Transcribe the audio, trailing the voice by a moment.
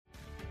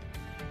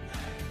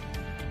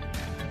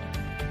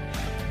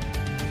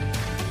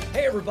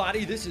Hey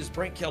everybody, this is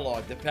Brent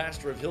Kellogg, the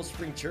pastor of Hill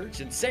Spring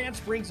Church in Sand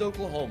Springs,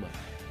 Oklahoma.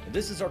 And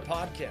this is our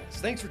podcast.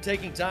 Thanks for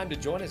taking time to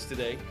join us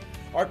today.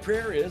 Our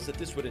prayer is that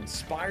this would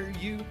inspire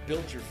you,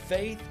 build your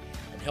faith,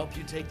 and help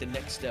you take the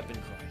next step in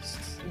Christ.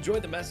 Enjoy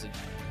the message.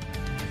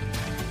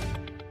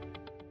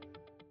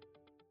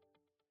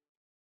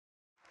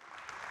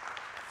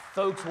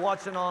 Folks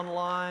watching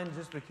online,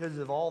 just because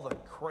of all the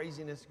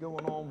craziness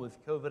going on with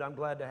COVID, I'm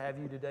glad to have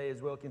you today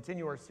as well.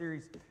 Continue our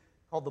series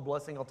called The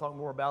Blessing. I'll talk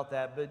more about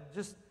that, but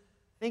just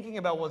thinking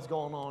about what's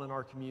going on in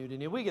our community.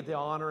 And we get the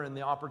honor and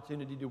the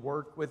opportunity to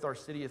work with our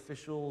city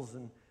officials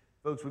and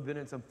folks. We've been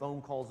in some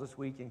phone calls this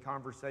week in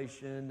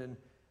conversation, and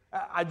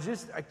I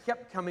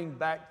kept coming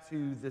back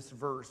to this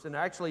verse. And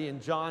actually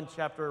in John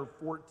chapter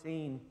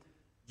 14,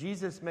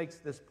 Jesus makes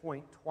this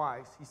point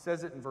twice. He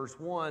says it in verse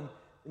 1,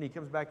 and he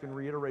comes back and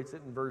reiterates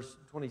it in verse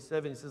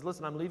 27. He says,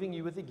 listen, I'm leaving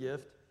you with a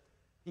gift,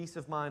 peace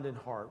of mind and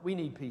heart. We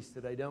need peace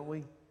today, don't we?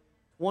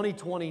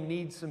 2020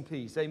 needs some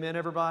peace. Amen,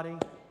 everybody?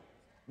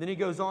 Then he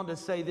goes on to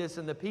say this,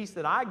 and the peace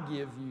that I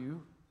give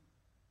you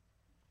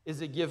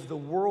is a gift the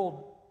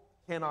world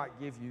cannot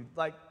give you.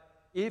 Like,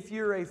 if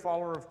you're a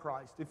follower of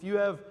Christ, if you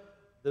have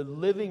the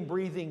living,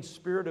 breathing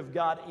Spirit of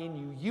God in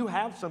you, you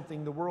have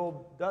something the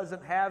world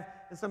doesn't have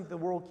and something the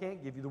world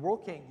can't give you. The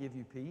world can't give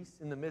you peace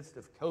in the midst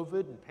of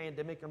COVID and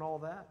pandemic and all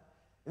that.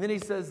 And then he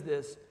says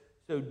this,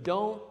 so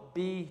don't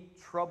be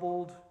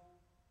troubled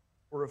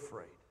or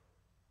afraid.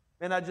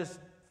 And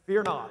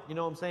fear not. You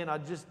know what I'm saying?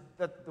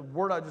 That's the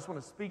word I just want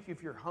to speak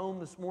if you're home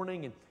this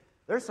morning. And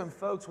there's some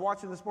folks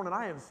watching this morning.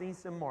 I haven't seen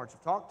some March.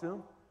 I've talked to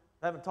them.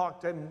 I haven't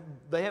talked to them.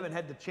 They haven't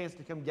had the chance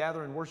to come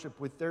gather and worship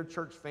with their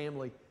church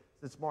family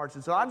since March.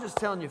 And so I'm just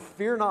telling you,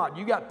 fear not.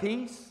 You got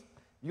peace.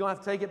 You don't have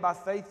to take it by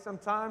faith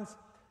sometimes.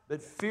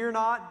 But fear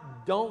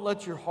not. Don't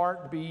let your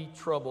heart be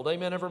troubled.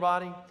 Amen,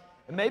 everybody?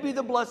 And maybe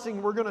the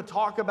blessing we're going to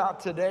talk about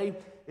today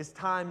is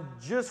time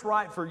just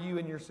right for you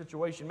and your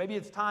situation. Maybe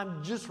it's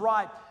time just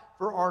right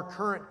for our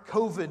current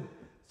COVID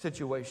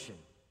situation.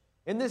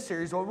 In this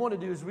series, what we want to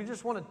do is we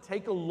just want to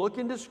take a look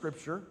into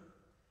Scripture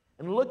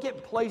and look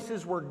at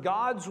places where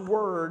God's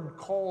Word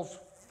calls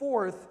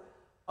forth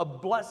a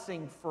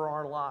blessing for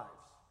our lives,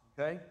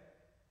 okay?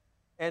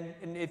 And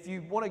if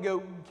you want to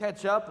go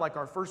catch up, like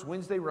our first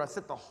Wednesday where I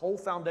set the whole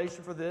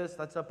foundation for this,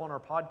 that's up on our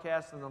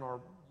podcast and on our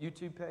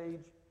YouTube page.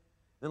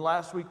 Then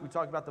last week we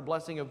talked about the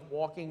blessing of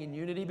walking in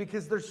unity,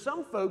 because there's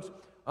some folks,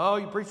 oh,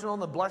 you're preaching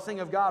on the blessing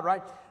of God,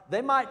 right?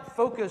 They might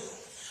focus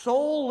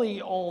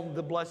solely on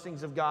the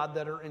blessings of God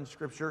that are in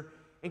Scripture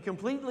and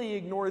completely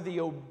ignore the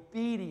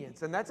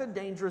obedience. And that's a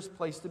dangerous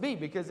place to be,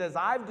 because as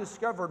I've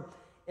discovered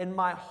in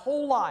my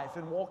whole life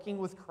in walking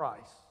with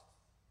Christ,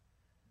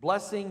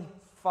 blessing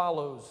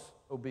follows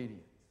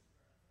obedience.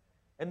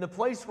 And the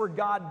place where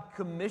God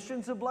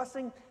commissions a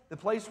blessing, the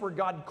place where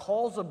God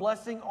calls a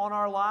blessing on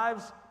our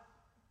lives,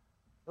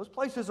 those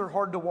places are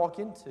hard to walk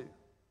into.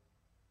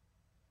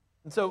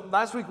 And so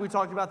last week we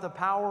talked about the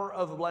power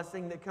of a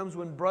blessing that comes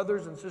when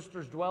brothers and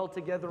sisters dwell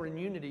together in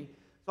unity.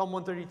 Psalm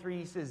 133,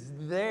 he says,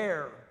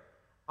 there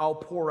I'll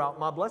pour out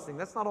my blessing.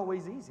 That's not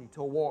always easy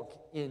to walk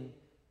in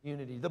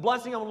unity. The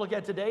blessing I'm going to look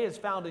at today is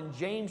found in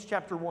James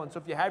chapter 1. So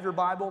if you have your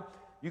Bible,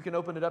 you can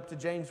open it up to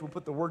James. We'll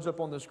put the words up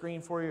on the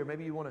screen for you, or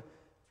maybe you want to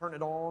turn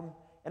it on.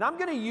 And I'm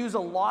going to use a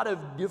lot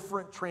of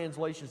different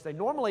translations today.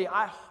 Normally,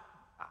 I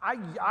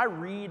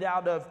read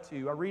out of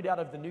two. I read out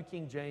of the New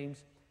King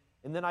James,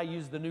 and then I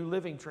use the New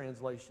Living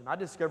Translation. I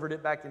discovered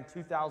it back in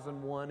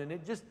 2001, and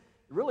it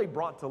really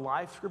brought to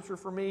life Scripture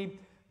for me.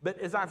 But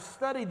as I've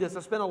studied this, I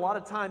spent a lot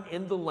of time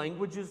in the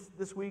languages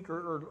this week,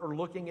 or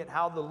looking at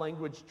how the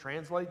language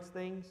translates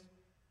things.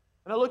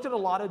 And I looked at a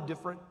lot of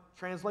different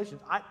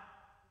translations.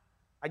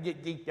 I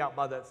get geeked out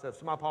by that stuff,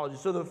 so my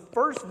apologies. So the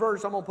first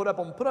verse I'm going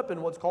to put up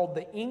in what's called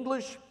the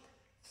English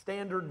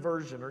Standard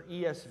Version, or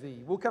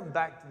ESV. We'll come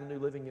back to the New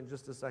Living in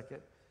just a second.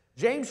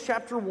 James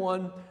chapter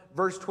 1,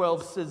 verse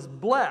 12 says,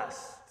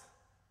 blessed.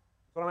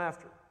 That's what I'm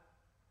after.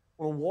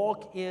 I want to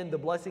walk in the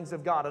blessings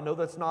of God. I know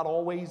that's not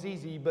always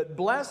easy, but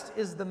blessed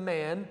is the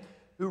man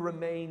who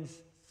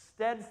remains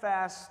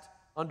steadfast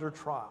under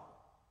trial.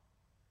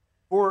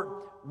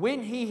 For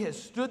when he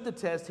has stood the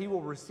test, he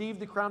will receive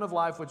the crown of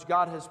life which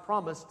God has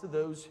promised to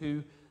those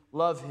who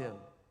love him.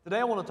 Today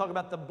I want to talk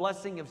about the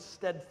blessing of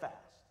steadfast,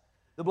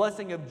 the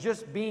blessing of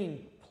just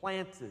being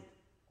planted.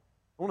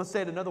 I want to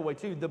say it another way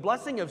too, the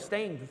blessing of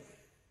staying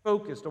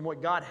focused on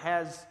what God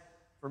has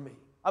for me.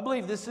 I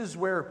believe this is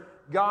where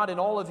God, in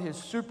all of his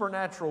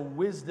supernatural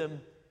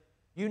wisdom,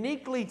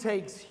 uniquely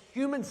takes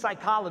human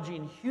psychology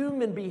and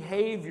human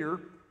behavior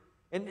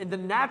and the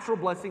natural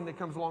blessing that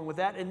comes along with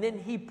that, and then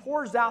he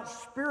pours out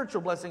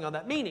spiritual blessing on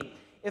that. Meaning,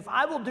 if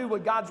I will do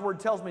what God's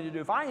Word tells me to do,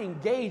 if I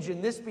engage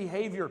in this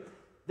behavior,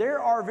 there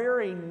are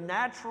very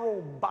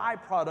natural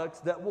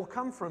byproducts that will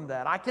come from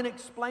that. I can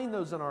explain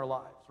those in our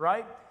lives,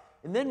 right?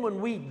 And then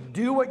when we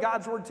do what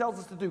God's Word tells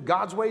us to do,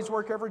 God's ways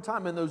work every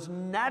time, and those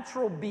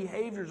natural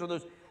behaviors or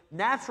those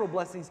natural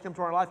blessings come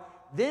to our life,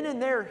 then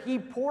and there he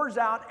pours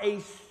out a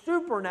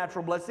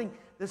supernatural blessing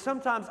that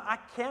sometimes I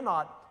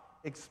cannot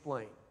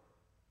explain.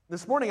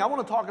 This morning I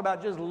want to talk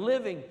about just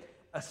living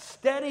a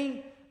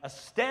steady, a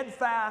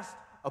steadfast,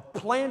 a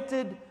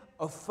planted,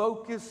 a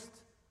focused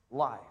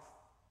life.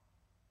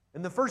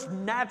 And the first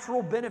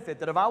natural benefit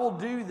that if I will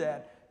do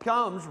that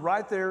comes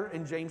right there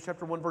in James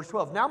chapter 1, verse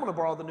 12. Now I'm going to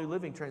borrow the New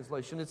Living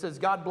Translation. It says,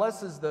 God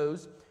blesses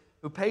those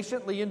who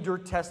patiently endure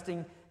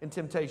testing and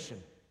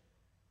temptation.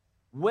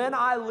 When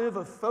I live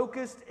a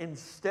focused and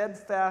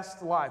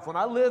steadfast life, when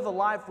I live a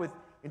life with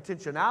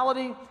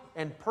intentionality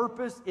and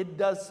purpose, it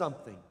does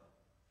something.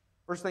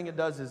 First thing it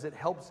does is it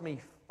helps me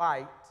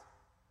fight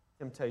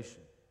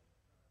temptation.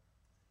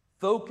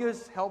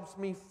 Focus helps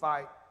me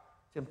fight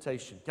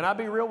temptation. Can I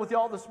be real with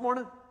y'all this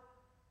morning?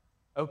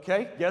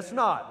 Okay, guess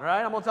not,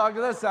 right? I'm going to talk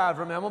to this side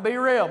for a minute. I'm going to be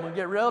real. I'm going to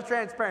get real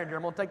transparent here.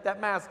 I'm going to take that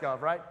mask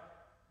off, right?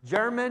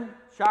 German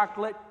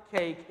chocolate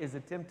cake is a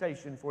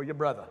temptation for your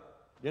brother.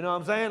 You know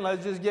what I'm saying?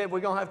 Let's just we're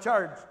going to have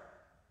church.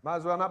 Might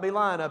as well not be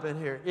lying up in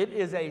here. It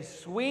is a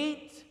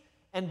sweet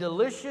and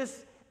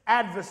delicious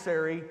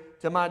adversary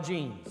to my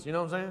genes. You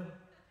know what I'm saying?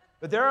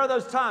 But there are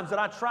those times that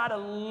I try to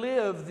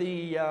live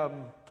the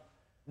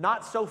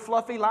not so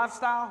fluffy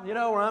lifestyle, you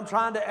know, where I'm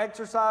trying to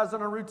exercise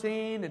on a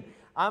routine and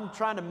I'm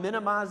trying to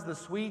minimize the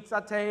sweets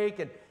I take,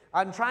 and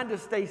I'm trying to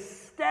stay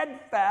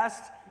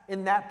steadfast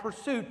in that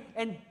pursuit.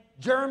 And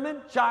German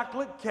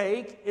chocolate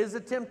cake is a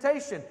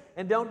temptation.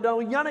 And don't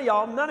none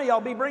of y'all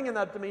be bringing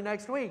that to me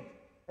next week.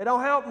 It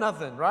don't help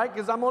nothing, right?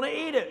 Because I'm going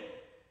to eat it.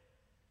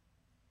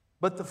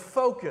 But the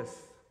focus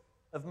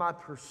of my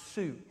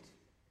pursuit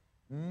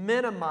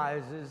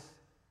minimizes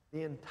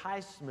the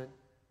enticement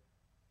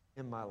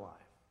in my life.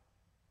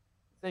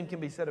 Same can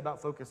be said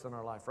about focus in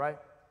our life, right?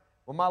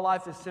 When my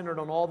life is centered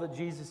on all that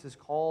Jesus has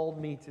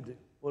called me to do,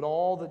 what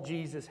all that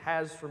Jesus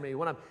has for me,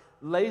 when I'm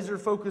laser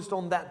focused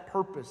on that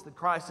purpose that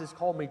Christ has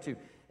called me to,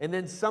 and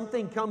then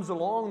something comes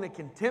along that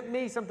can tempt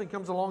me, something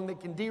comes along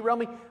that can derail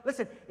me,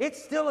 listen,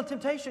 it's still a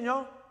temptation,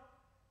 y'all.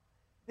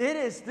 It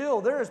is still,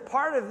 there is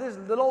part of this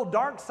little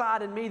dark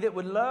side in me that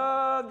would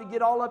love to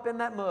get all up in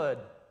that mud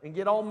and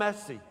get all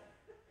messy.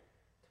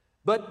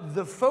 But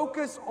the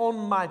focus on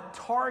my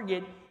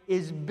target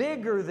is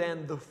bigger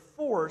than the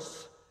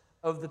force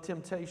of the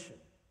temptation.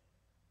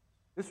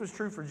 This was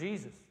true for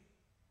Jesus.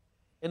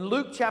 In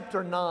Luke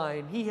chapter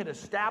 9, he had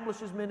established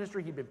his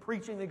ministry. He'd been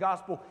preaching the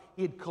gospel.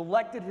 He had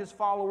collected his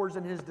followers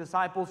and his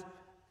disciples.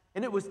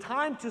 And it was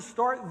time to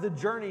start the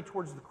journey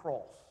towards the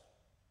cross.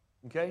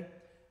 Okay?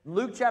 In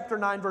Luke chapter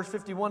 9, verse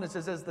 51, it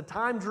says, as the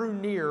time drew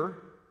near,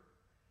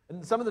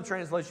 and some of the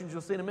translations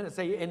you'll see in a minute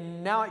say,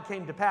 and now it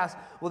came to pass.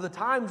 Well, the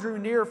time drew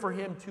near for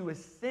him to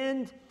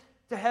ascend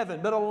to heaven.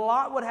 But a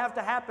lot would have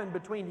to happen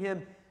between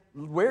him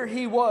where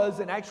he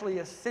was and actually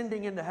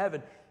ascending into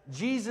heaven.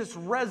 Jesus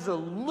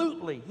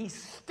resolutely, he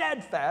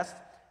steadfast,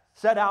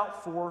 set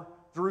out for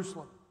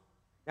Jerusalem.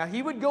 Now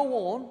he would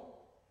go on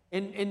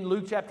in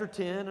Luke chapter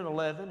 10 and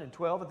 11 and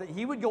 12.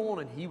 He would go on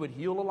and he would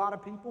heal a lot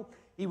of people.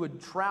 He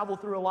would travel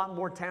through a lot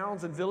more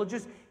towns and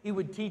villages. He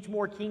would teach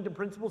more kingdom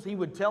principles. He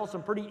would tell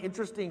some pretty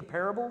interesting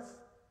parables.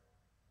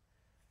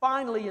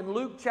 Finally, in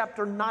Luke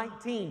chapter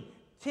 19,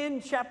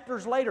 10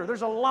 chapters later,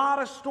 there's a lot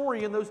of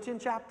story in those 10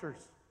 chapters.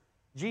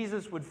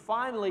 Jesus would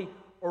finally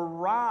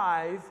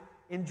arrive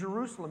in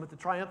Jerusalem at the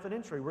triumphant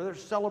entry where they're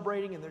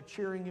celebrating and they're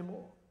cheering him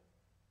on.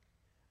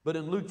 But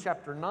in Luke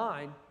chapter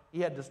 9,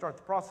 he had to start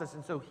the process,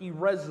 and so he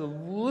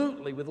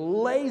resolutely, with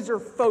laser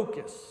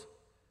focus,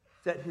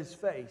 set his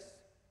face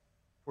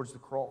towards the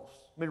cross.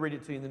 Let me read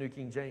it to you in the New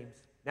King James.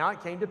 Now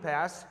it came to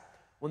pass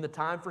when the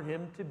time for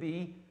him to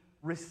be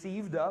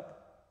received up.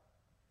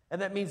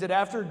 And that means that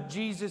after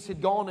Jesus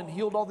had gone and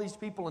healed all these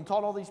people and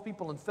taught all these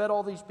people and fed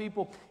all these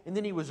people, and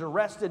then he was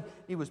arrested,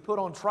 he was put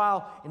on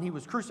trial, and he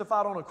was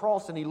crucified on a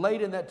cross, and he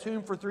laid in that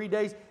tomb for 3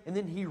 days, and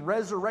then he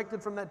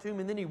resurrected from that tomb,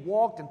 and then he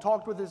walked and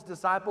talked with his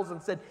disciples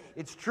and said,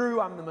 it's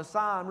true, I'm the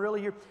Messiah, I'm really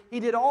here. He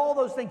did all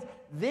those things.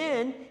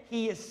 Then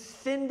he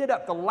ascended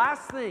up. The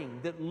last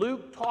thing that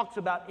Luke talks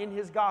about in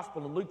his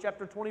gospel, in Luke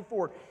chapter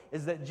 24,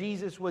 is that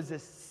Jesus was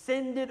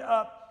ascended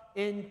up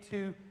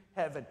into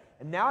heaven.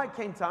 And now it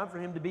came time for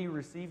him to be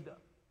received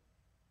up.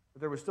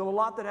 But there was still a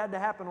lot that had to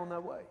happen on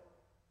that way.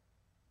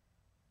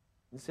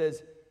 It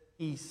says,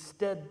 he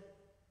steadfastly.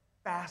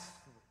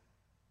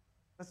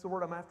 That's the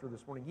word I'm after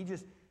this morning.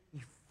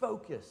 He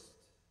focused.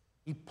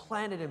 He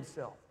planted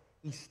himself.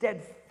 He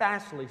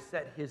steadfastly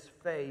set his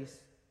face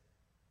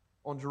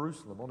on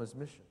Jerusalem, on his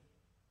mission.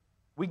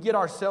 We get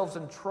ourselves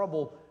in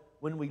trouble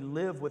when we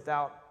live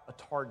without a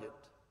target.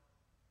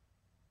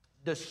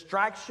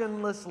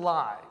 Distractionless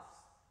lives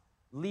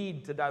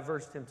lead to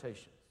diverse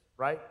temptations,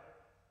 right?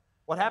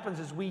 What happens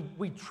is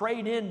we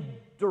trade in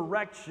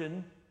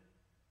direction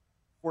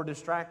for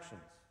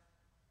distractions.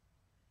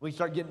 We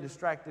start getting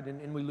distracted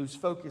and we lose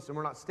focus and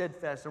we're not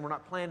steadfast and we're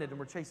not planted and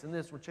we're chasing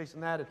this, we're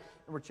chasing that, and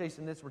we're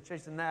chasing this, we're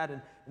chasing that,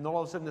 and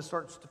all of a sudden this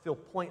starts to feel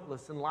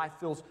pointless and life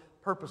feels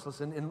purposeless.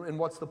 And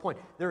what's the point?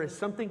 There is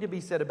something to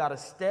be said about a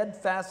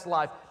steadfast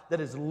life that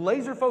is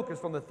laser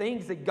focused on the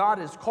things that God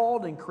has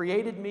called and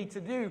created me to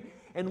do.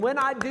 And when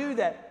I do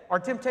that, are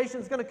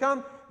temptations going to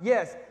come?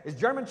 Yes. Is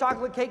German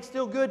chocolate cake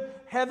still good?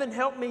 Heaven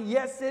help me,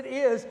 yes it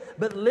is.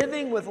 But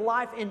living with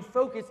life in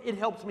focus, it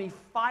helps me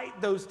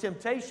fight those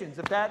temptations.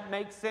 If that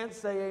makes sense,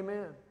 say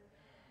amen.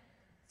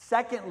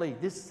 Secondly,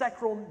 this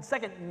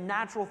second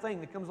natural thing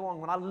that comes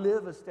along when I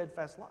live a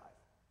steadfast life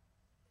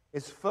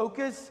is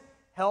focus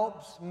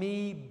helps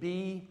me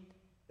be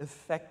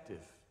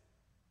effective.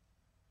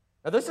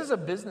 Now, this is a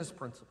business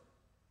principle.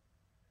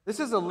 This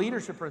is a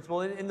leadership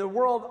principle. In the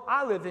world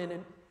I live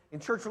in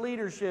church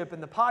leadership,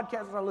 and the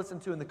podcasts I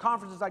listen to, and the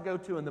conferences I go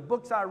to, and the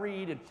books I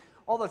read, and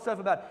all that stuff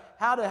about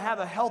how to have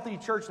a healthy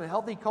church and a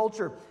healthy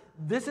culture,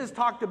 this is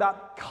talked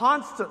about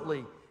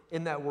constantly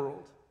in that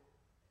world.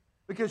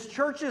 Because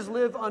churches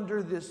live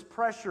under this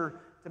pressure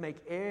to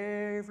make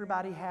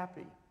everybody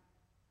happy.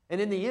 And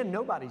in the end,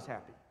 nobody's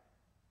happy.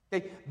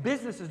 Okay?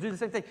 Businesses do the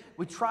same thing.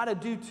 We try to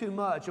do too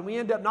much, and we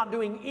end up not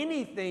doing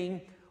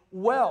anything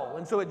well.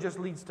 And so it just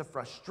leads to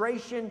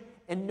frustration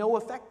and no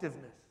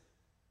effectiveness.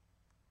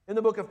 In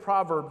the book of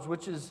Proverbs,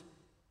 which is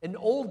an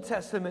Old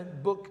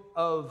Testament book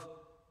of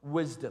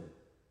wisdom,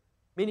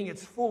 meaning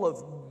it's full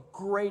of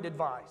great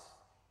advice.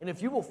 And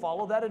if you will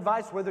follow that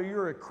advice, whether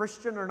you're a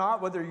Christian or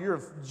not, whether you're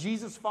a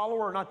Jesus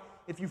follower or not,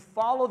 if you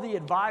follow the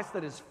advice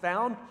that is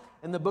found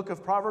in the book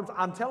of Proverbs,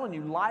 I'm telling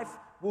you, life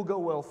will go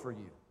well for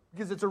you.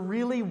 Because it's a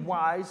really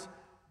wise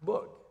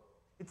book.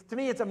 To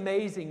me, it's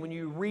amazing when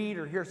you read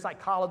or hear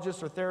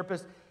psychologists or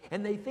therapists,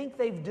 and they think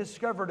they've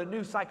discovered a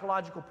new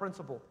psychological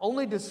principle.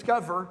 Only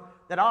discover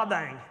that,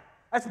 dang,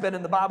 that's been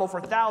in the Bible for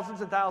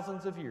thousands and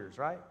thousands of years,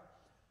 right?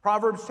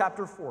 Proverbs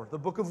chapter 4, the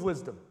book of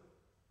wisdom,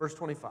 verse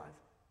 25.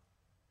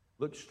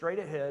 Look straight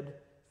ahead,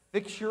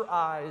 fix your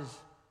eyes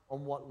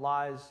on what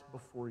lies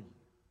before you.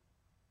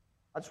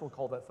 I just want to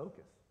call that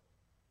focus.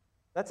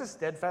 That's a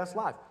steadfast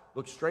life.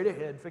 Look straight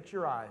ahead, fix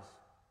your eyes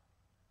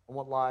on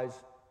what lies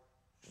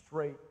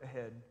straight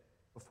ahead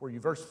before you.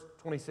 Verse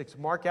 26,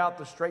 mark out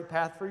the straight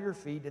path for your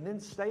feet, and then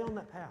stay on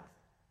that path.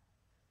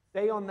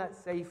 Stay on that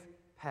safe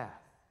path.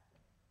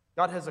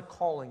 God has a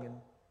calling, and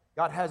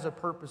God has a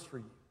purpose for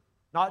you.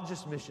 Not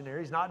just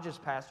missionaries, not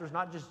just pastors,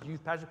 not just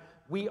youth pastors.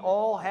 We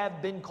all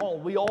have been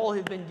called. We all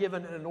have been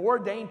given an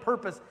ordained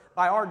purpose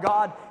by our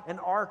God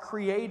and our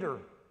Creator.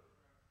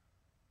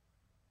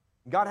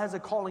 God has a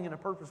calling and a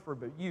purpose for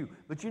you.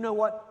 But you know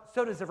what?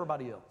 So does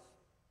everybody else.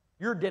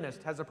 Your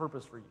dentist has a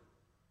purpose for you.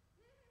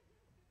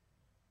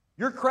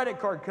 Your credit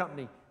card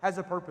company has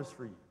a purpose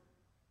for you.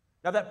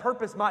 Now, that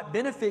purpose might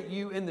benefit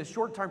you in the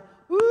short term.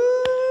 Woo!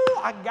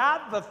 I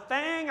got the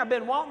thing. I've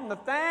been wanting the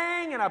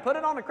thing, and I put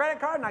it on the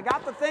credit card, and I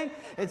got the thing.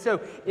 And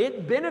so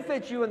it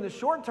benefits you in the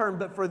short term,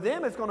 but for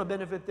them, it's going to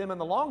benefit them in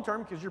the long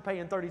term because you're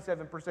paying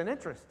 37%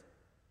 interest.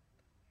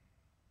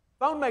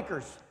 Phone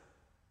makers,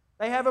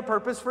 they have a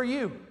purpose for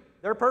you.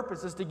 Their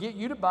purpose is to get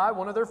you to buy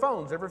one of their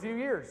phones every few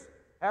years.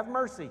 Have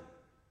mercy.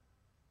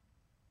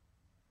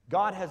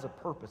 God has a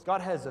purpose.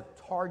 God has a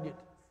target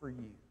for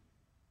you.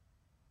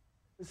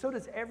 And so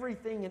does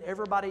everything and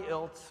everybody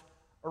else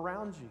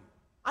around you.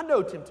 I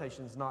know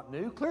temptation's not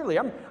new. Clearly,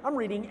 I'm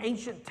reading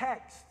ancient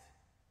text.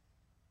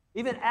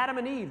 Even Adam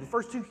and Eve, the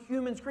first two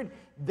humans created,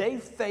 they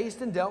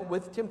faced and dealt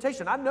with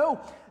temptation. I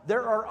know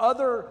there are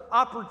other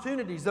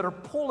opportunities that are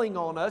pulling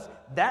on us.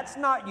 That's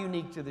not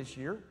unique to this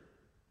year.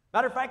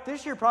 Matter of fact,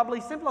 this year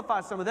probably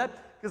simplifies some of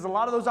that because a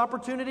lot of those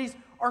opportunities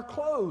are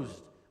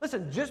closed.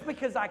 Listen, just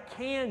because I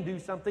can do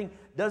something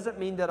doesn't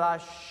mean that I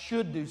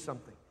should do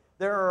something.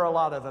 There are a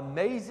lot of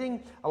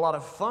amazing, a lot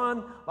of fun,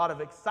 a lot of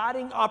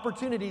exciting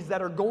opportunities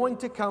that are going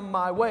to come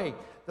my way.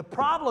 The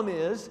problem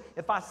is,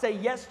 if I say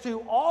yes to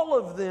all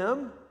of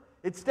them,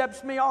 it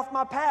steps me off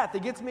my path.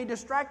 It gets me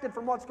distracted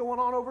from what's going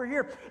on over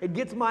here. It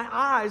gets my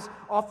eyes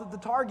off of the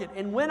target.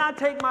 And when I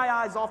take my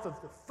eyes off of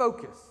the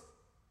focus,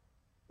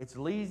 it's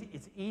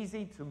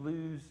easy to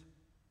lose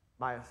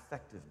my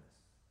effectiveness.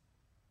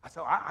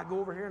 So I go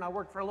over here and I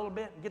work for a little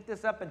bit and get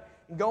this up and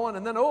going,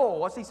 and then,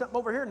 I see something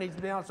over here needs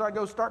to be done, so I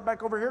go start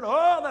back over here.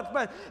 That's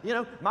bad.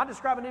 Am I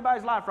describing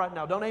anybody's life right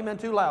now? Don't amen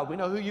too loud. We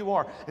know who you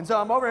are. And so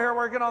I'm over here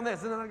working on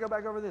this, and then I go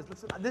back over this.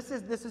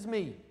 Listen, this is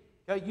me.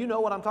 Okay? You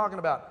know what I'm talking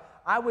about.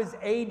 I was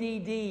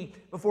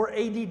ADD before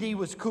ADD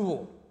was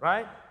cool,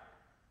 right?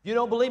 If you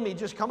don't believe me,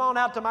 just come on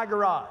out to my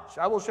garage.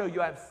 I will show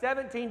you. I have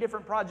 17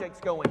 different projects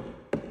going.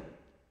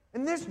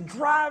 And this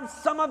drives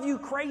some of you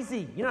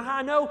crazy. You know how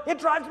I know? It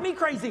drives me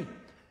crazy.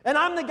 And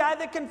I'm the guy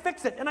that can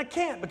fix it, and I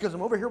can't because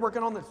I'm over here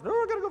working on this. No,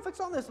 I got to go fix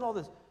on this and all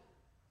this.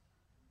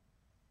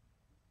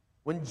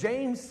 When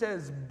James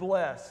says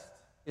blessed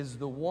is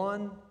the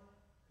one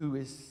who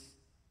is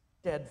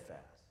steadfast.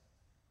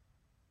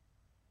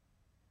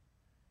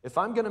 If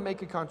I'm going to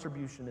make a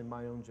contribution in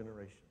my own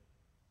generation,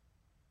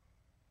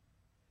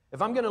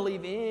 if I'm going to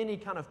leave any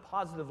kind of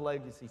positive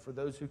legacy for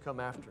those who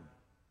come after me,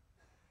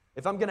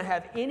 if I'm going to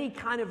have any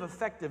kind of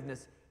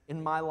effectiveness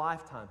in my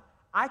lifetime,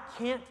 I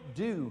can't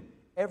do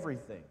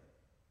everything.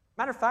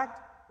 Matter of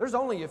fact, there's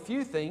only a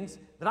few things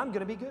that I'm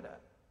going to be good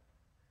at.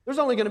 There's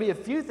only going to be a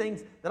few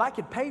things that I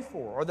can pay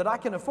for or that I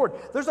can afford.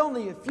 There's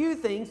only a few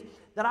things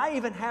that I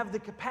even have the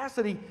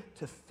capacity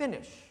to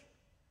finish.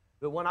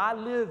 But when I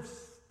live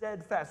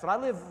steadfast, when I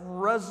live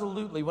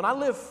resolutely, when I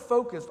live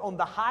focused on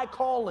the high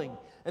calling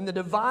and the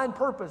divine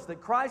purpose that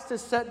Christ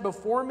has set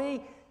before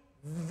me,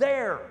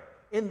 there,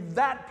 in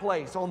that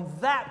place, on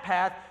that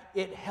path,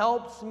 it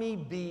helps me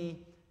be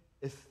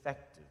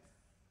effective.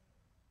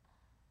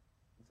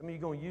 Some of you are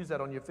going to use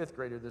that on your fifth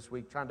grader this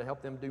week, trying to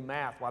help them do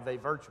math while they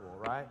virtual,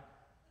 right?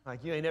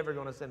 Like, you ain't ever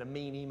going to send a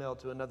mean email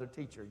to another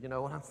teacher. You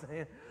know what I'm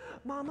saying?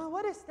 Mama,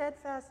 what does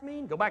steadfast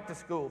mean? Go back to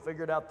school.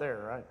 Figure it out there,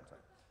 right?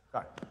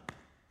 All right.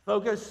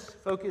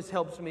 Focus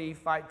helps me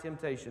fight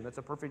temptation. That's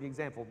a perfect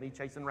example of me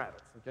chasing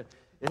rabbits. Okay?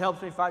 It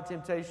helps me fight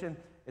temptation.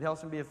 It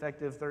helps me be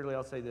effective. Thirdly,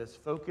 I'll say this.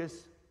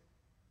 Focus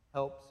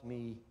helps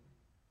me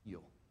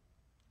heal.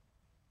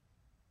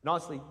 And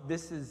honestly,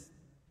 this is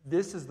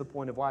the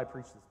point of why I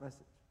preach this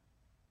message.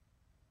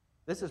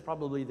 This is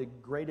probably the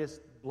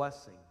greatest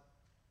blessing.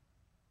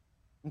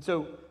 And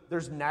so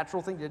there's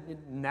natural things.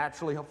 It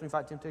naturally helps me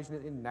fight temptation.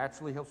 It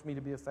naturally helps me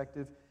to be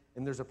effective.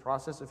 And there's a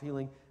process of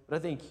healing. But I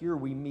think here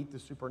we meet the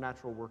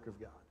supernatural work of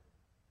God.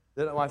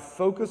 That I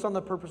focus on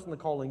the purpose and the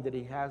calling that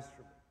He has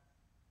for me.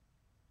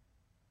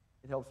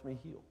 It helps me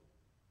heal.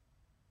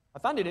 I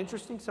find it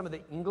interesting, some of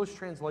the English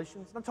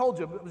translations. And I told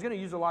you, I was going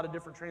to use a lot of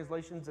different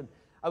translations. And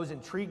I was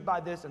intrigued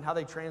by this and how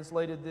they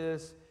translated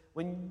this.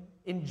 When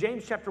in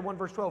James chapter 1,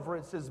 verse 12, where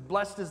it says,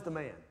 blessed is the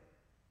man.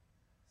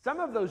 Some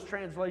of those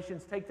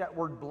translations take that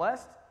word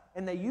blessed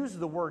and they use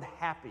the word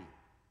happy.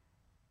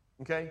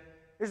 Okay?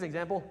 Here's an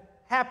example.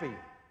 Happy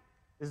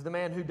is the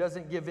man who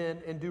doesn't give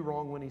in and do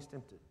wrong when he's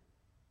tempted.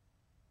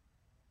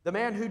 The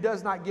man who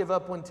does not give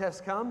up when tests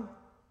come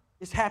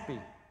is happy.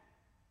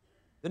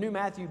 The New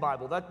Matthew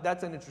Bible,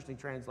 that's an interesting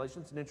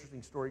translation. It's an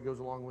interesting story, goes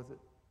along with it.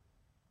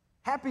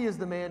 Happy is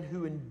the man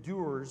who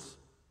endures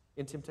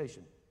in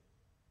temptation.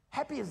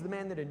 Happy is the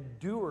man that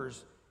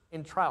endures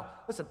in trial.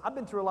 Listen, I've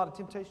been through a lot of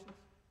temptations.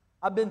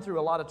 I've been through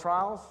a lot of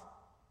trials.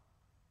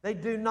 They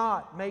do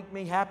not make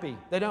me happy.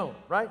 They don't,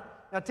 right?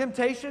 Now,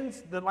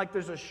 temptations,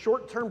 there's a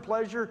short-term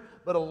pleasure,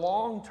 but a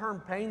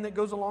long-term pain that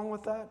goes along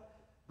with that.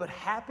 But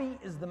happy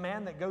is the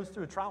man that goes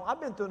through a trial.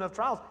 I've been through enough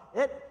trials.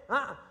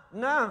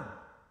 No.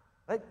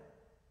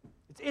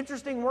 It's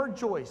interesting word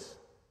choice.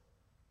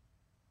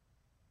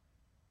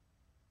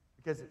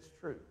 Because it's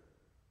true.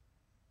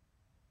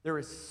 There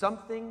is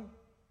something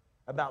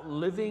about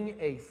living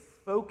a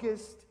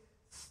focused,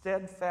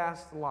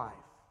 steadfast life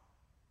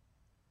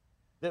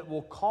that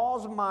will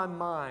cause my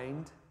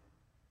mind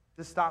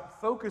to stop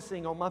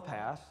focusing on my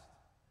past,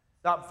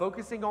 stop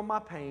focusing on my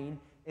pain,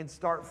 and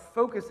start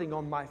focusing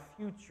on my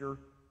future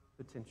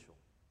potential.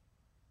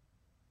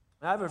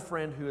 I have a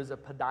friend who is a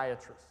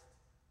podiatrist.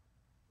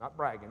 Not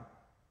bragging,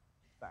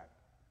 fact.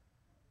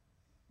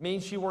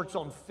 Means she works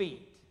on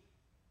feet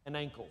and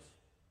ankles.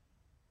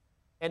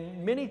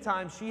 And many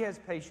times she has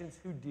patients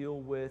who deal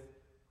with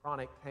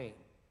chronic pain.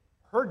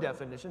 Her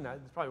definition,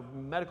 it's probably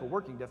a medical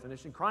working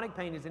definition, chronic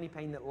pain is any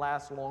pain that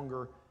lasts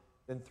longer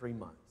than 3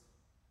 months.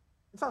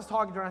 And so I was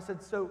talking to her and I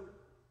said, so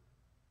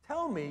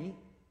tell me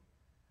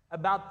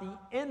about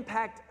the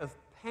impact of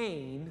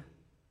pain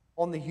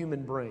on the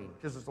human brain.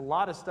 Because there's a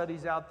lot of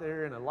studies out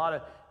there and a lot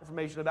of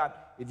information about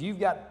if you've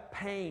got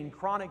pain,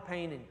 chronic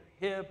pain in your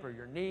hip or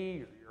your knee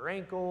or your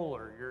ankle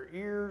or your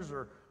ears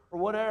or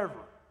whatever,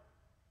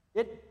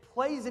 it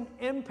plays an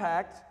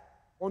impact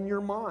on your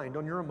mind,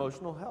 on your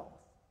emotional health.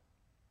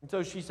 And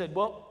so she said,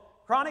 well,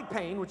 chronic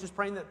pain, which is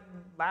pain that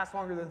lasts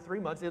longer than 3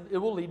 months, it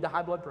will lead to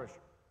high blood pressure.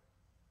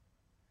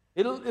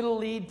 It'll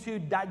lead to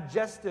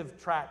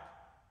digestive tract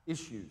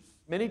issues.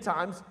 Many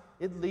times,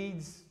 it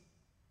leads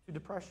to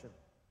depression.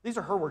 These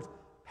are her words.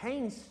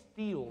 Pain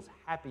steals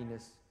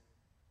happiness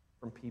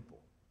from people.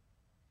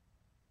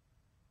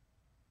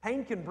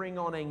 Pain can bring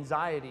on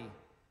anxiety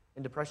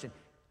and depression.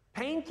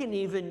 Pain can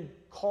even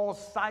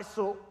cause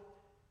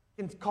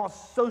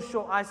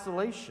social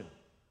isolation.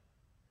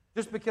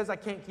 Just because I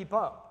can't keep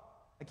up.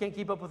 I can't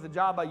keep up with the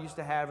job I used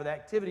to have or the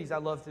activities I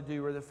love to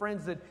do or the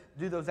friends that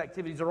do those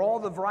activities or all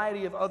the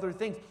variety of other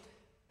things.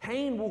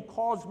 Pain will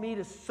cause me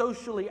to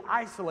socially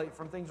isolate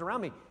from things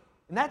around me.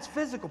 And that's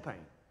physical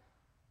pain.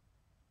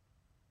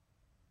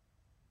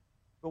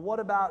 But what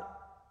about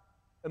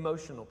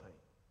emotional pain?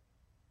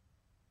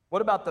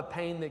 What about the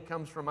pain that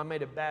comes from I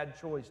made a bad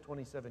choice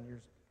 27 years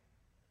ago?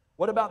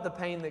 What about the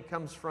pain that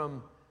comes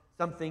from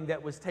something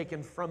that was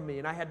taken from me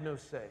and I had no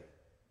say?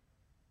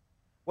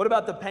 What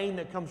about the pain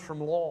that comes from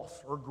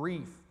loss or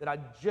grief that I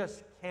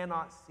just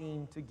cannot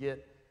seem to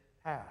get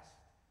past?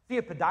 See,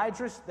 a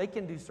podiatrist, they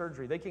can do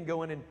surgery. They can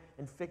go in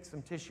and fix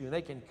some tissue, and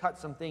they can cut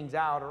some things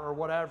out or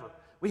whatever.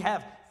 We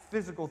have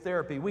physical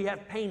therapy. We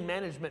have pain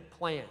management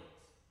plans.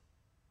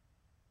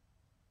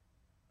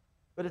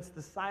 But it's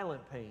the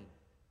silent pain.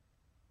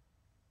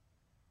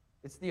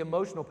 It's the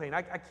emotional pain.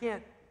 I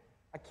can't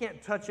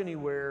touch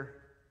anywhere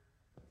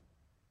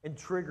and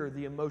trigger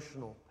the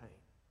emotional pain.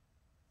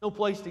 No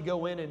place to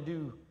go in and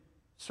do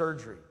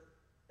surgery.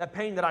 That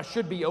pain that I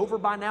should be over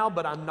by now,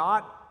 but I'm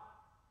not.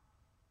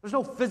 There's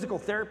no physical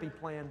therapy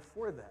plan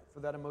for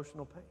that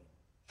emotional pain.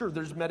 Sure,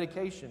 there's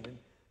medication, and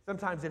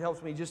sometimes it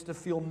helps me just to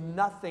feel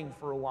nothing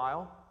for a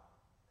while.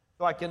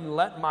 so I can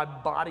let my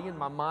body and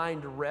my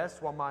mind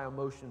rest while my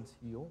emotions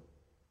heal.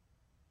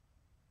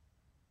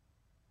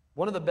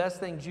 One of the best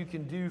things you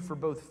can do for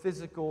both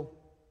physical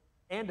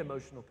and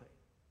emotional pain,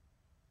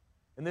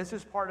 and this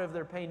is part of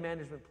their pain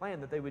management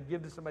plan that they would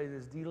give to somebody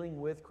that's dealing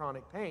with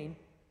chronic pain,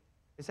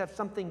 is have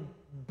something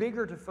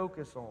bigger to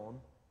focus on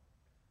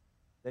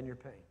than your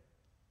pain.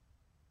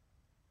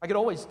 I could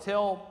always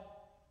tell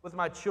with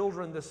my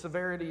children the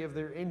severity of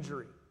their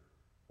injury.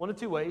 One of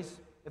two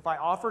ways. If I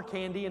offer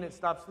candy and it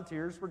stops the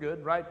tears, we're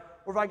good, right?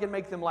 Or if I can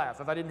make them laugh.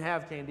 If I didn't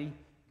have candy,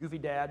 Goofy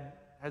Dad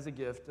has a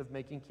gift of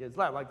making kids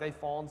laugh. Like they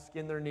fall and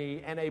skin their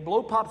knee, and a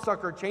blow pop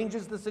sucker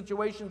changes the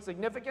situation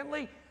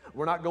significantly,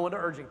 we're not going to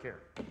urgent care.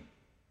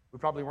 We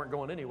probably weren't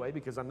going anyway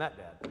because I'm that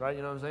dad, right?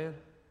 You know what I'm saying?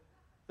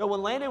 So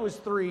when Landon was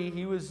 3,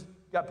 he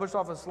got pushed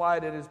off a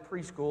slide at his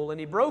preschool, and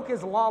he broke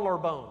his lollar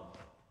bone.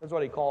 That's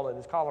what he called it,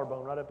 his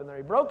collarbone right up in there.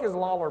 He broke his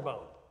lollar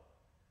bone.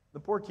 The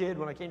poor kid,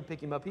 when I came to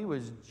pick him up, he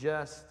was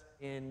just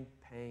in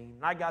pain.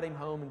 And I got him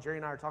home, and Jerry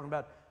and I were talking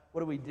about,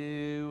 what do we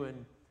do?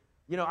 And,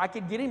 you know, I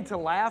could get him to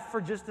laugh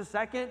for just a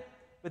second,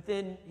 but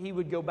then he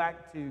would go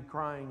back to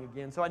crying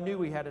again. So I knew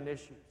we had an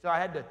issue. So I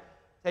had to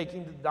take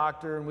him to the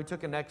doctor, and we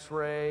took an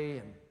x-ray,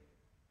 and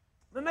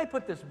then they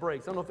put this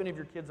brace. I don't know if any of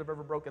your kids have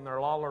ever broken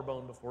their lollar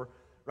bone before,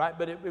 right?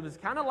 But it was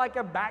kind of like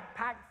a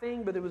backpack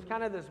thing, but it was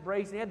kind of this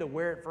brace, and he had to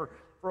wear it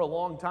for a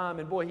long time.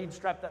 And boy, he'd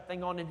strap that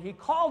thing on, and he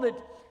called it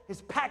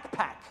his pack.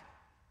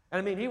 And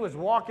I mean, he was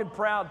walking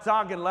proud,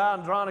 talking loud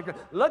and drawing.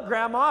 Look,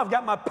 Grandma, I've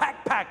got my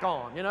pack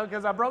on, you know,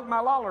 because I broke my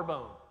lollar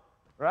bone,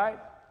 right?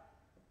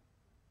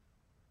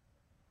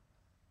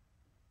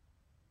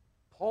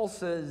 Paul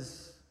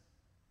says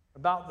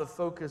about the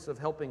focus of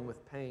helping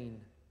with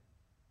pain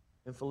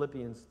in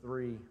Philippians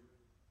 3.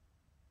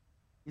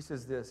 He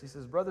says this. He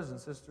says, brothers and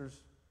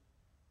sisters,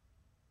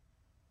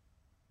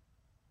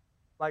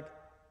 like,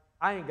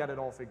 I ain't got it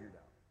all figured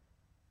out.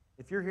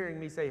 If you're hearing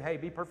me say, hey,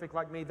 be perfect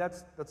like me,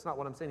 that's not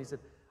what I'm saying. He said,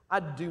 I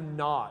do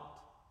not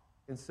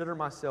consider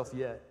myself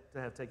yet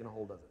to have taken a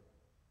hold of it.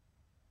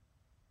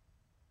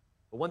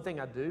 But one thing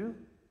I do,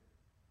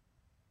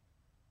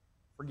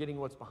 forgetting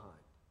what's behind.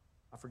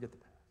 I forget the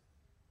past.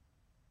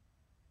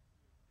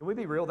 Can we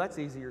be real? That's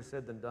easier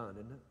said than done,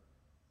 isn't it?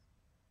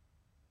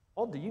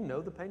 Paul, do you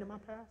know the pain of my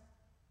past?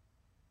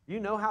 Do you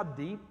know how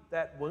deep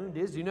that wound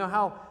is? Do you know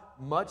how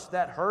much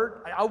that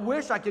hurt? I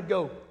wish I could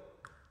go,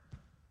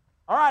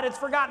 all right, it's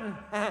forgotten.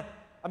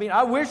 I mean,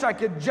 I wish I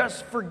could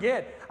just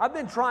forget. I've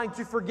been trying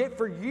to forget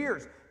for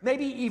years,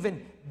 maybe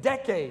even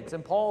decades.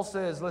 And Paul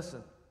says,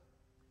 listen,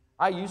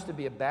 I used to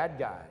be a bad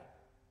guy.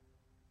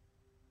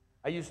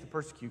 I used to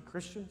persecute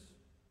Christians.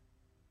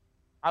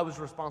 I was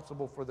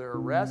responsible for their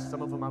arrest.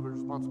 Some of them I was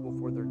responsible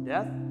for their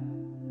death.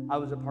 I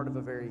was a part of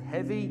a very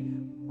heavy,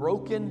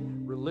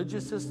 broken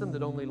religious system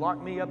that only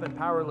locked me up in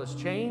powerless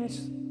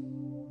chains.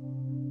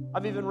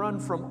 I've even run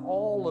from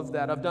all of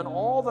that. I've done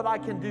all that I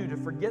can do to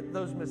forget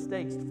those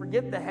mistakes, to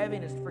forget the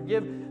heaviness, to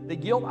forgive the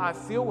guilt I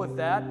feel with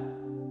that.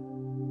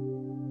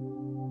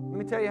 Let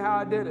me tell you how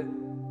I did it.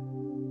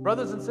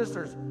 Brothers and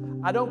sisters,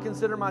 I don't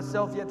consider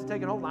myself yet to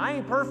take it hold. I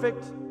ain't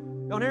perfect.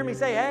 Don't hear me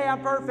say, hey,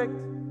 I'm perfect.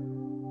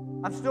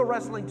 I'm still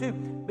wrestling too.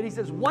 But he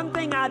says, one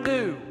thing I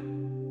do,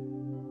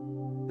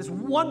 this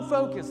one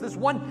focus, this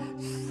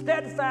one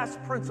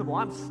steadfast principle,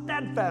 I'm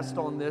steadfast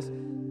on this,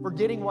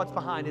 forgetting what's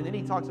behind. And then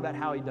he talks about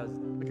how he does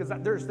it. Because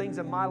there's things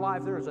in my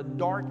life, there is a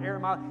dark area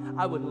in my life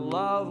I would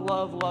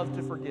love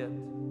to forget.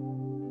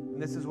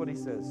 And this is what he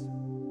says.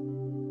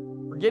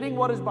 Forgetting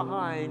what is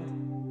behind,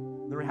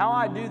 how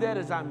I do that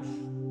is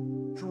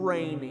I'm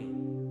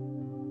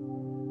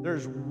straining.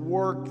 There's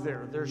work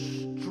there. There's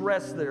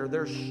stress there.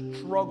 There's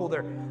struggle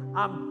there.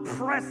 I'm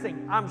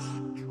pressing. I'm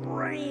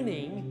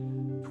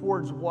straining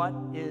towards what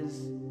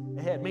is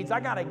ahead. It means I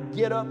got to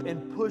get up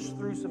and push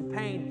through some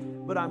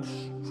pain, but I'm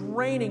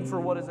straining for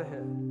what is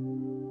ahead.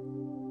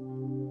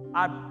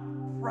 I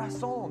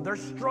press on.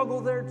 There's struggle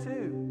there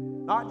too.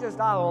 Not just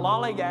I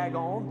lollygag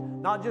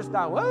on, not just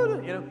I,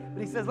 but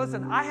he says,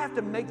 listen, I have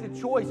to make the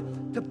choice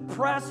to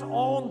press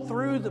on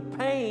through the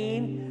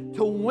pain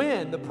to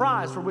win the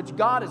prize for which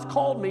God has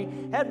called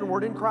me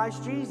heavenward in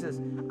Christ Jesus.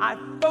 I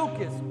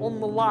focus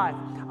on the life.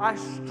 I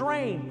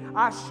strain,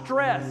 I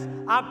stress,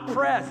 I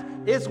press.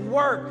 It's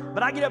work,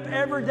 but I get up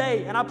every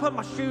day and I put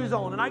my shoes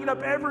on and I get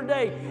up every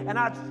day and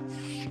I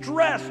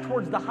stress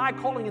towards the high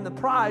calling and the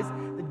prize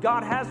that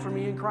God has for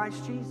me in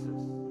Christ Jesus.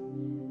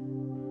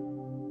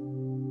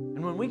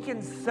 And when we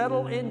can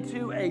settle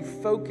into a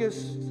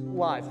focused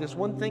life, this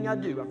one thing I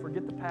do, I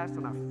forget the past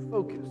and I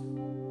focus.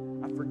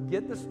 I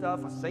forget the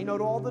stuff. I say no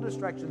to all the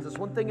distractions. This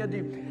one thing I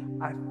do,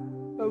 I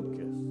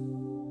focus.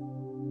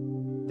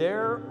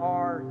 There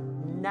are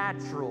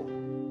natural,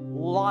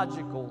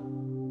 logical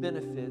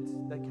benefits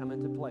that come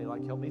into play,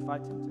 like help me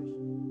fight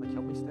temptation, like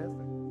help me stand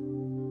faith,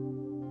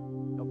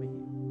 help me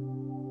heal.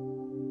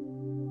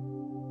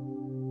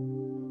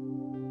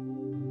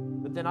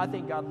 But then I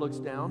think God looks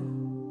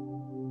down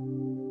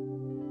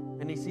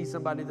and he sees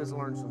somebody that's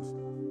learned some stuff.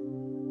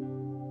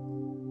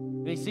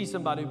 And he sees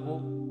somebody,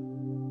 well,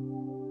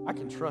 I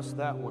can trust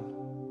that one.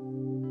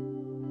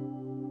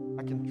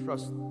 I can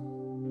trust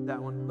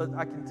that one. But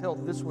I can tell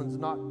this one's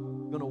not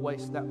going to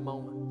waste that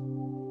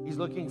moment. He's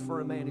looking for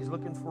a man. He's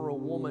looking for a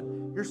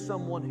woman. You're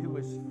someone who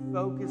is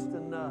focused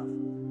enough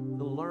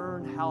to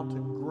learn how to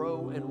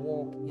grow and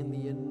walk in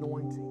the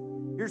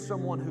anointing. You're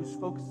someone who's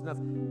focused enough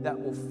that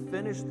will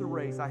finish the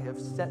race I have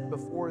set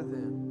before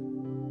them.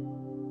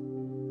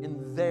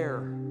 And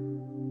there,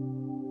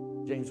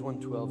 James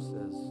 1:12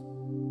 says,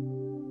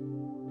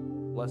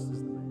 blessed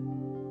is the man.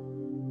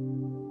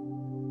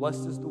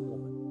 Blessed is the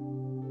woman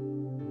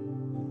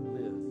who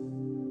lives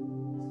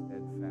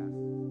steadfast.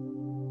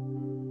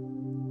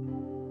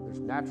 There's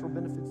natural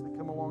benefits that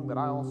come along, but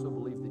I also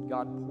believe that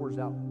God pours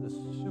out the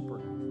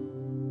supernatural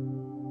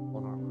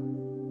on our life.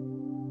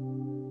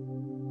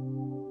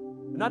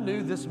 And I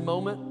knew this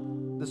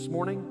moment, this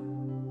morning,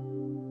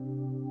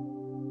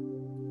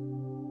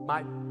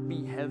 might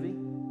be heavy.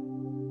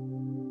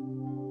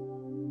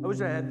 I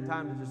wish I had the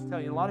time to just tell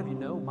you. A lot of you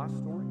know my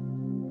story.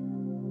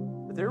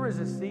 But there was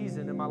a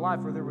season in my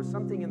life where there was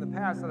something in the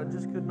past that I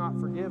just could not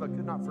forgive. I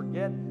could not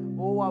forget.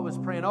 Oh, I was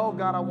praying, oh,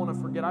 God, I want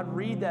to forget. I'd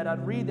read that.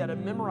 I'd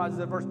memorize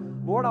that verse.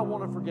 Lord, I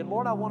want to forget.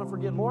 Lord, I want to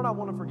forget. Lord, I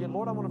want to forget.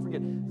 Lord, I want to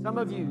forget. Some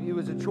of you, it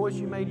was a choice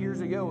you made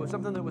years ago. It was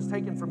something that was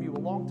taken from you a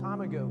long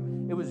time ago.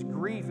 It was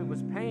grief. It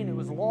was pain. It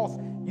was loss.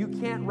 You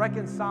can't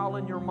reconcile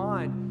in your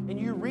mind. And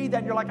you read that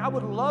and you're like, I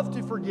would love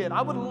to forget.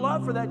 I would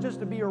love for that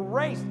just to be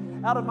erased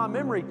out of my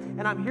memory.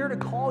 And I'm here to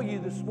call you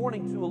this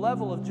morning to a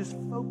level of just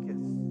focus.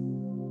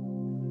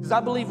 Because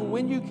I believe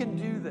when you can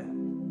do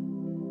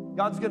that,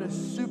 God's going to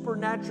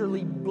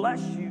supernaturally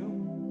bless you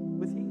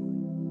with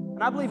healing.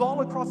 And I believe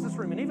all across this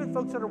room, and even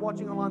folks that are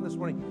watching online this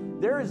morning,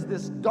 there is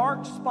this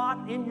dark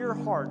spot in your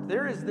heart.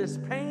 There is this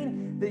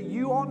pain that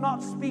you ought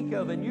not speak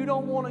of, and you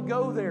don't want to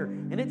go there,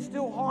 and it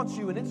still haunts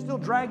you, and it still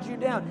drags you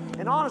down.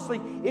 And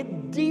honestly,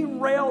 it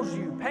derails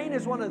you. Pain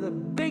is one of the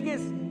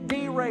biggest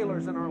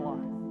derailers in our life.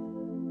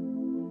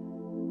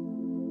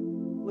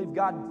 I believe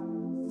God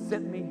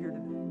sent me here today.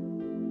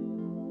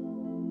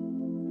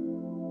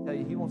 Tell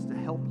you, He wants to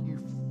help you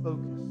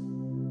focus.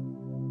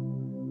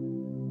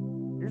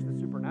 Here's the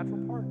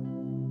supernatural part.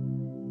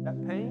 That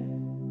pain,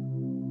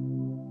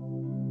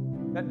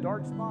 that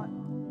dark spot,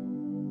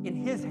 in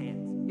His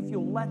hands, if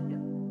you'll let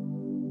Him.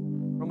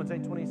 Romans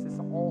 8:20 says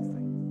all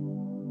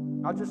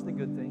things, not just the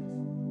good things,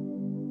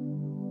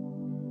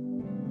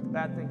 but the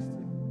bad things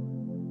too.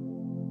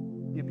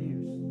 The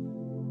abuse,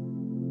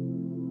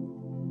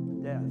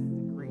 the death,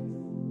 the grief,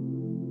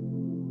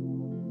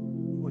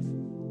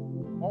 choices,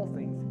 all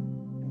things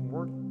can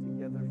work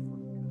together for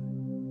good.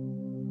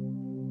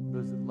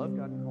 Those that love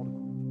God and called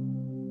according to His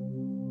purpose.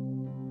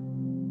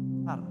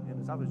 I don't know, man,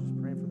 as I was just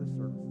praying for this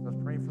service, as I was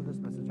praying for this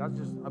message, I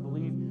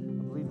believe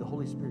the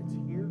Holy Spirit's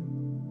here.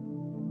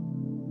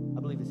 I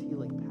believe His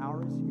healing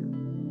power is here.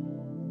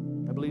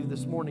 I believe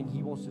this morning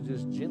He wants to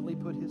just gently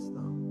put His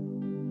thumb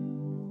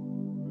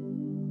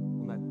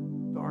on that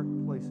dark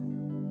place in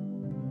your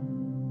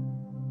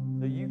life,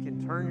 so you can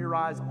turn your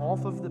eyes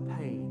off of the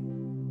pain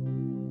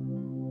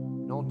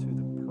and onto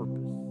the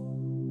purpose that He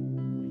has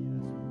for you.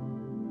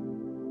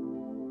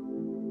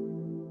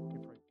 Let me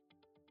pray.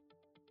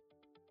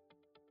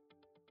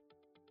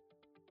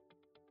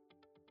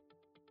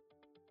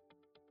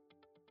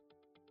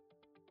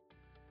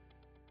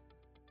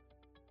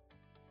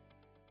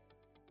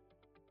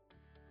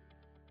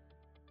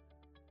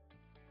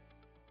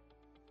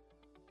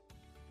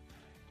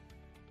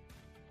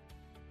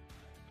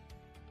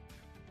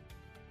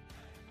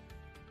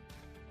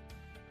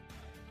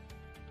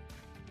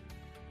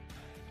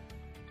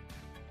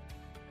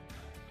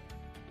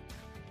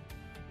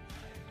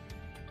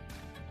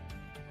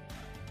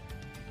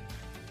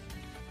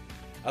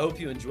 I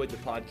hope you enjoyed the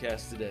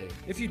podcast today.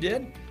 If you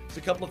did, there's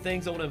a couple of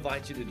things I want to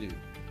invite you to do.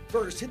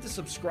 First, hit the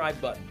subscribe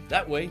button.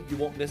 That way, you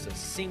won't miss a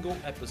single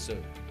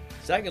episode.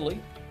 Secondly,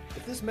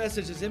 if this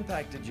message has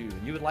impacted you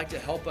and you would like to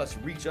help us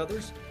reach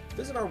others,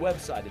 visit our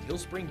website at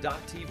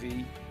hillspring.tv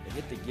and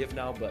hit the Give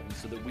Now button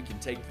so that we can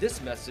take this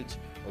message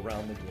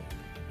around the globe.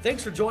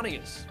 Thanks for joining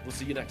us. We'll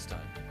see you next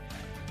time.